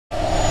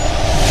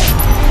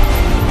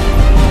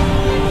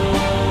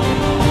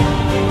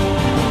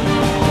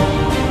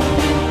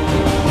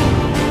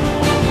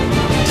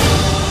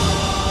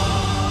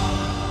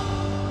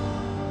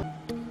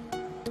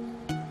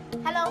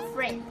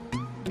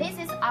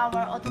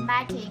our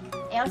automatic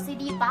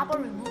LCD bubble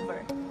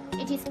remover.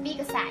 It is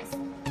big size,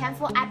 can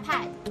for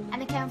iPad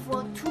and can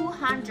for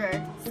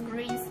 200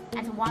 screens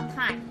at one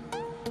time.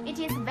 It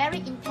is very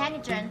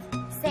intelligent,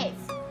 safe,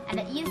 and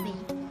easy,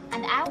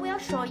 and I will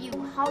show you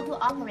how to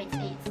operate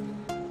it.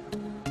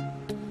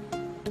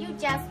 You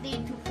just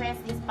need to press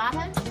this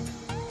button,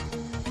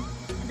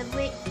 and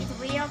it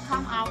will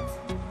come out.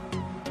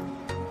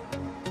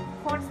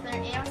 Put the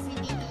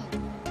LCD in,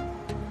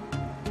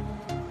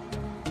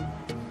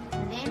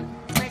 and then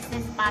press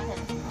this button.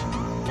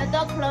 The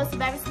door closes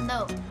very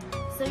slow,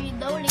 so you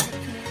don't need to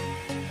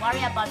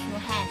worry about your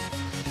hand.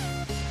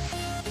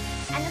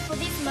 And for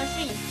this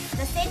machine,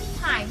 the setting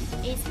time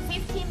is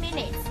 15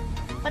 minutes,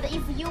 but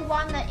if you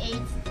want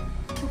it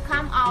to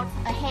come out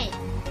ahead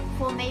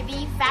for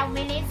maybe 5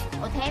 minutes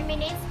or 10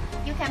 minutes,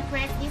 you can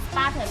press this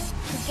button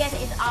to get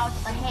it out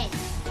ahead.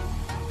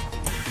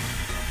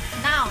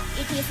 Now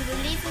it is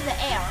releasing the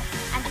air,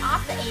 and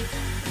after it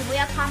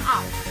will come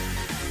out.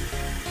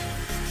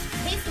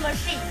 This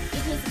machine,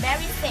 it is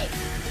very safe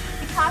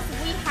because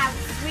we have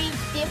 3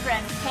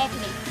 different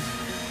techniques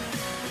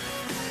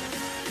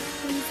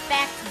to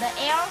inspect the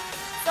air.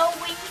 So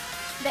when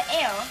the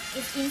air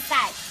is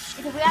inside,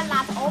 it will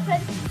not open,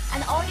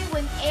 and only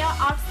when air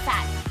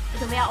outside,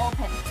 it will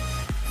open.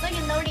 So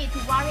you no need to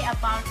worry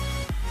about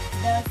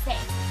the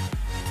safe.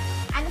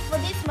 And for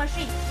this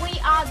machine, we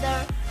are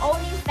the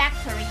only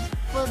factory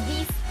for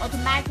this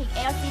automatic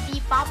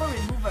LCD bubble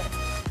remover.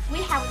 We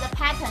have the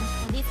patent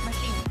for this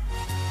machine.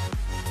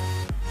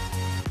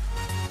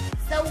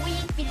 So we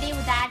believe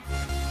that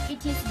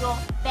it is your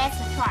best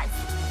choice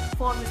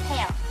for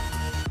repair.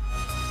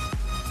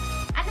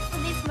 And for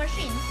this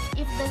machine,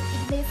 if the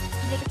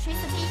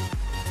electricity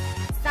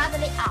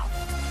suddenly off,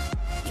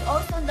 you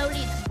also no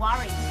need to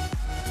worry.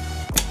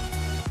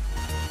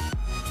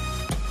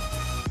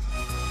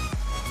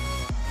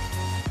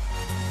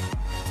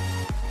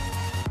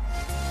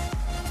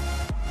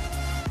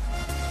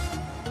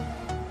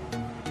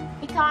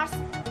 Because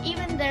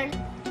even the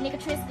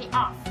electricity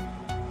off,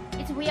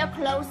 it will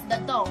close the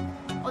door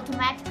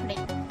automatically.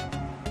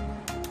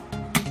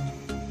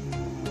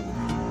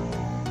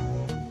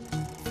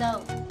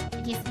 So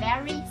it is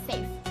very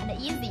safe and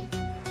easy.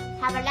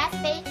 Have a nice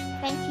day.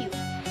 Thank you.